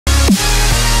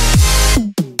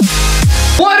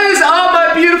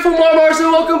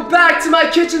back to my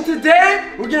kitchen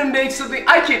today. We're gonna make something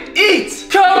I can eat.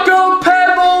 Cocoa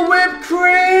Pebble whipped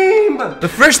cream. The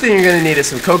first thing you're gonna need is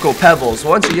some Cocoa Pebbles.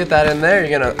 Once you get that in there,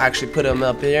 you're gonna actually put them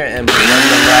up here and blend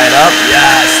them right up.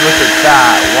 Yes, look at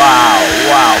that.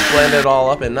 Wow. Blend it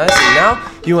all up and nice. And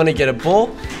now you wanna get a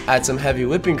bowl, add some heavy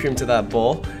whipping cream to that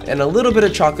bowl, and a little bit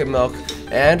of chocolate milk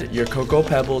and your Cocoa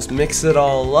Pebbles. Mix it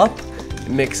all up.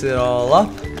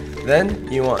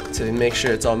 Then you want to make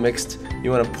sure it's all mixed. You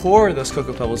want to pour those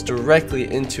Cocoa Pebbles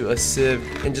directly into a sieve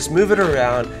and just move it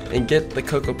around and get the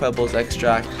Cocoa Pebbles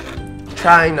extract.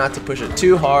 Trying not to push it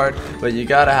too hard, but you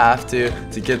have to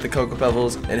get the Cocoa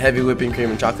Pebbles and heavy whipping cream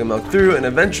and chocolate milk through, and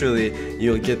eventually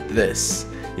you'll get this.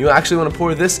 You actually want to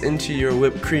pour this into your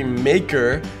whipped cream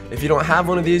maker. If you don't have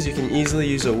one of these, you can easily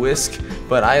use a whisk,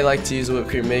 but I like to use a whipped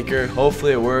cream maker.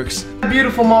 Hopefully it works.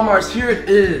 Beautiful Mars, here it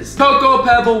is. Cocoa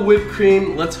Pebble whipped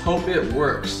cream. Let's hope it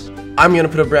works. I'm gonna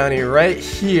put a brownie right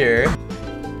here.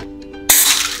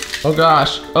 Oh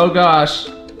gosh.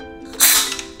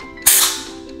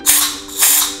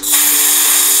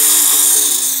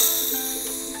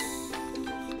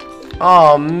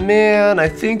 Oh man, I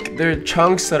think there are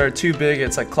chunks that are too big.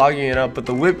 It's like clogging it up, but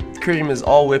the whipped cream is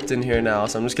all whipped in here now,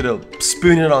 so I'm just gonna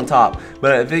spoon it on top.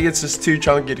 But I think it's just too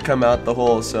chunky to come out the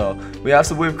hole, so we have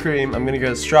some whipped cream. I'm gonna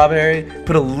get a strawberry,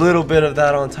 put a little bit of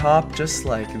that on top, just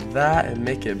like that, and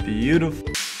make it beautiful.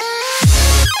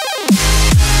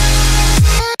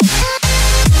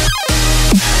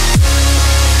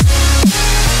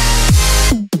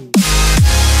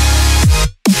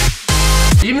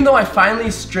 Even though I finally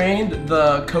strained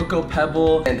the Cocoa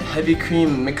Pebble and heavy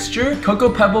cream mixture,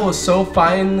 Cocoa Pebble was so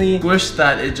finely squished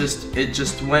that it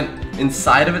just went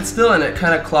inside of it still, and it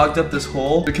kind of clogged up this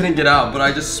hole. It couldn't get out, but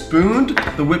I just spooned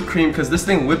the whipped cream because this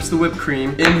thing whips the whipped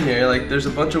cream in here. Like there's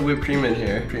a bunch of whipped cream in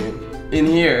here. In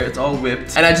here, it's all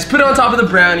whipped. And I just put it on top of the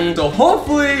brownie, so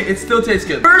hopefully it still tastes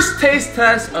good. First taste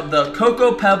test of the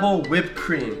Cocoa Pebble whipped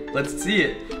cream. Let's see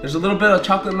it. There's a little bit of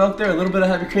chocolate milk there, a little bit of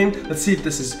heavy cream. Let's see if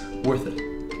this is worth it.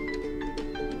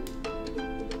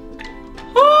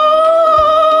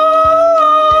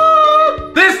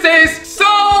 This tastes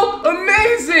so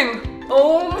amazing!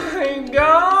 Oh my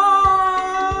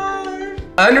god!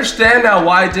 I understand now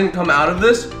why it didn't come out of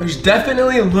this. There's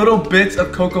definitely little bits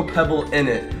of Cocoa Pebble in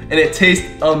it, and it tastes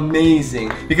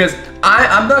amazing. Because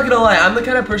I'm not gonna lie, I'm the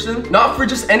kind of person, not for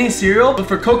just any cereal, but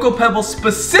for Cocoa Pebbles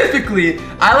specifically,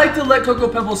 I like to let Cocoa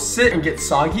Pebbles sit and get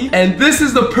soggy. And this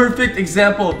is the perfect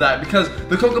example of that, because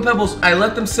the Cocoa Pebbles, I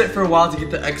let them sit for a while to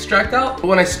get the extract out. But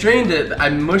when I strained it, I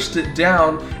mushed it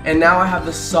down, and now I have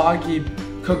the soggy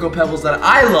Cocoa Pebbles that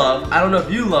I love. I don't know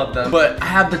if you love them, but I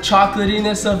have the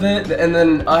chocolatiness of it, and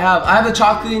then I have the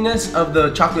chocolatiness of the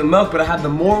chocolate milk, but I have the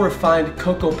more refined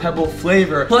Cocoa Pebble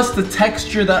flavor, plus the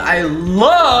texture that I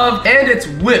love, and it's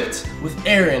whipped with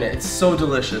air in it. It's so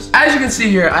delicious. As you can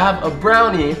see here, I have a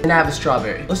brownie and I have a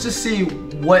strawberry. Let's just see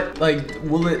what, like,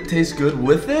 will it taste good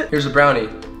with it? Here's a brownie.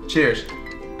 Cheers.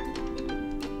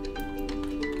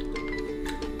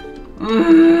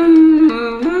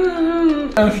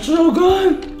 That's so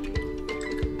good.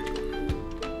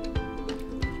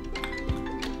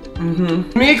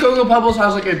 To me, Cocoa Pebbles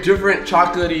has like a different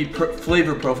chocolatey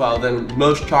flavor profile than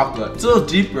most chocolate. It's a little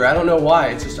deeper. I don't know why.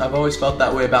 It's just I've always felt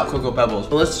that way about Cocoa Pebbles.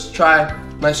 But let's try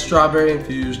my strawberry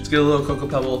infused. Let's get a little Cocoa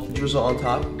Pebble drizzle on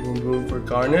top. Boom for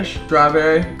garnish.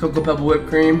 Strawberry, Cocoa Pebble whipped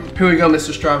cream. Here we go,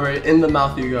 Mr. Strawberry. In the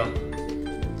mouth you go.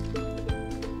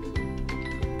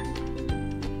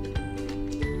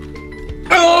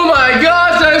 Oh my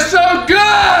gosh, that's so good!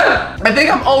 I think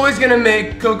I'm always gonna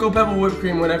make Cocoa Pebble whipped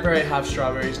cream whenever I have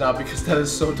strawberries now, because that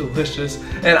is so delicious,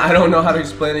 and I don't know how to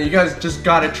explain it. You guys just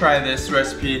gotta try this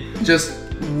recipe. Just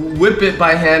whip it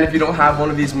by hand if you don't have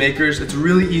one of these makers. It's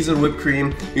really easy to whip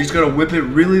cream. You just gotta whip it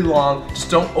really long.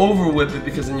 Just don't over whip it,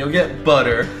 because then you'll get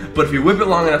butter. But if you whip it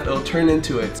long enough, it'll turn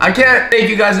into it. I can't thank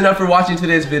you guys enough for watching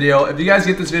today's video. If you guys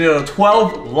get this video to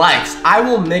 12 likes, I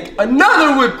will make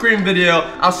another whipped cream video.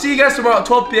 I'll see you guys tomorrow at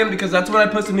 12 p.m. because that's when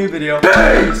I post a new video.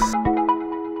 Peace!